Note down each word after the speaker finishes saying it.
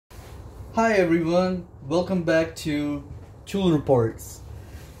Hi everyone, welcome back to Tool Reports.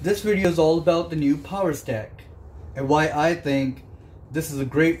 This video is all about the new PowerStack and why I think this is a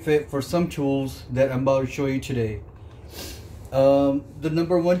great fit for some tools that I'm about to show you today. The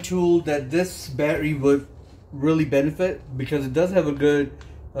number one tool that this battery would really benefit, because it does have a good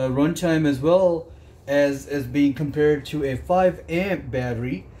runtime as well as being compared to a 5 amp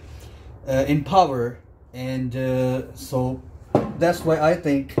battery in power, and so that's why I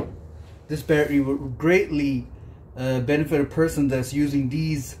think this battery would greatly benefit a person that's using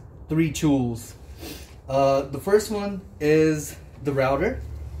these three tools. The first one is the router.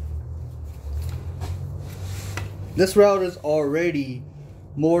 This router is already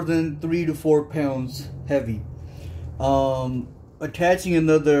more than 3 to 4 pounds heavy. Attaching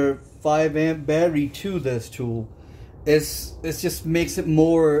another 5 amp battery to this tool it just makes it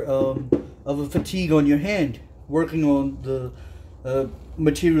more of a fatigue on your hand working on the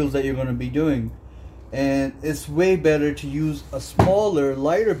materials that you're going to be doing, and it's way better to use a smaller,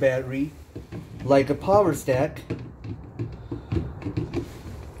 lighter battery like a PowerStack,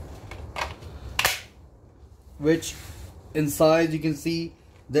 which inside you can see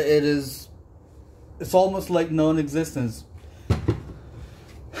that it's almost like non-existent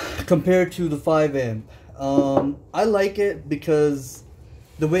compared to the 5 amp. I like it because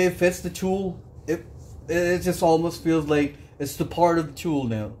the way it fits the tool, it just almost feels like it's the part of the tool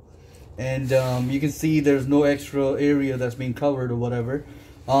now, and you can see there's no extra area that's being covered or whatever.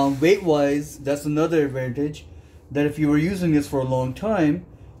 Weight wise, that's another advantage, that if you were using this for a long time,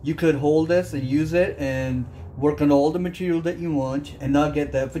 you could hold this and use it and work on all the material that you want and not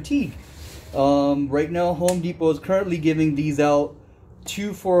get that fatigue. Right now Home Depot is currently giving these out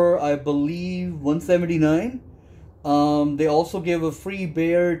 2 for, I believe, $179. They also give a free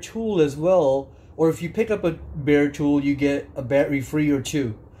bare tool as well, or if you pick up a bare tool you get a battery free or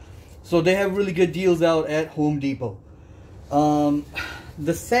 2. So they have really good deals out at Home Depot.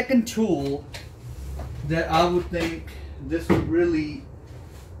 The second tool that I would think this would really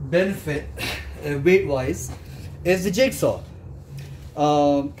benefit weight wise is the Jigsaw.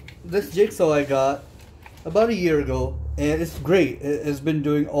 This Jigsaw I got about a year ago, and it's great. It's been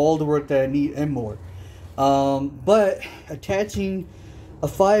doing all the work that I need and more. But attaching a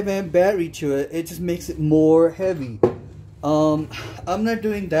 5 amp battery to it, it just makes it more heavy. I'm not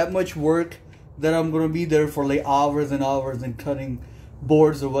doing that much work that I'm going to be there for like hours and hours and cutting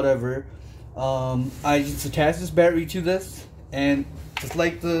boards or whatever. I just attach this battery to this, and just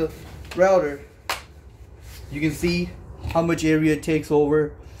like the router, you can see how much area it takes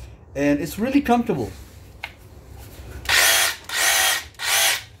over, and it's really comfortable.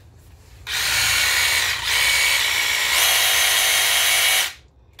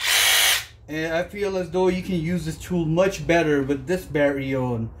 And I feel as though you can use this tool much better with this battery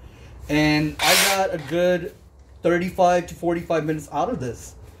on. And I got a good 35 to 45 minutes out of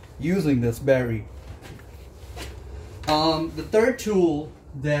this using this battery. The third tool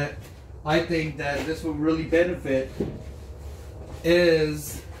that I think that this will really benefit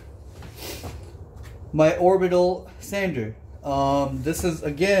is my Orbital Sander. This is,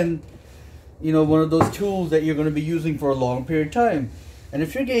 again, one of those tools that you're going to be using for a long period of time. And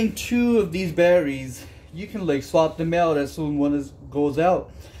if you're getting 2 of these batteries, you can like swap them out as soon as one goes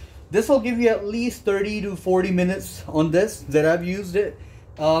out. This will give you at least 30 to 40 minutes on this that I've used it.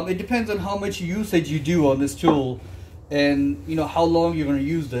 It depends on how much usage you do on this tool, and how long you're going to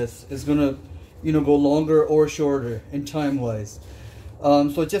use this. It's going to go longer or shorter in time wise.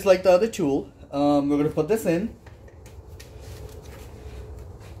 So just like the other tool, we're going to put this in.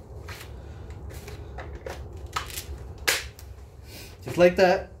 Just like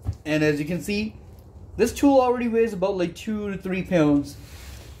that, and as you can see, this tool already weighs about like 2 to 3 pounds.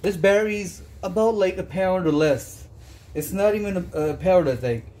 This battery's about like a pound or less. It's not even a pound, I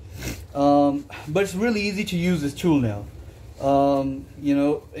think. But it's really easy to use this tool now. And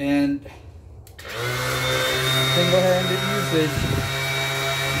single-handed usage.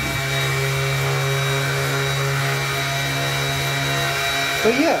 So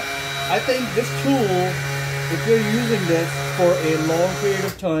yeah, I think this tool, if you're using this for a long period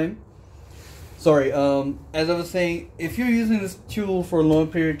of time, as I was saying, if you're using this tool for a long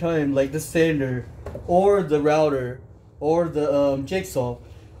period of time, like the sander or the router or the Jigsaw,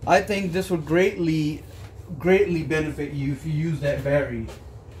 I think this would greatly benefit you if you use that battery,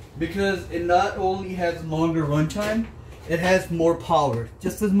 because it not only has longer runtime, it has more power,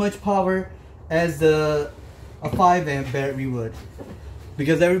 just as much power as a 5 amp battery would,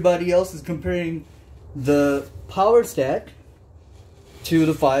 because everybody else is comparing the PowerStack to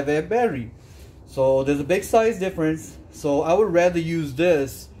the 5 amp battery. So there's a big size difference. So I would rather use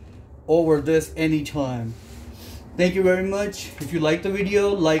this over this anytime. Thank you very much. If you like the video,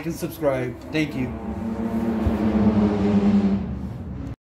 like and subscribe. Thank you.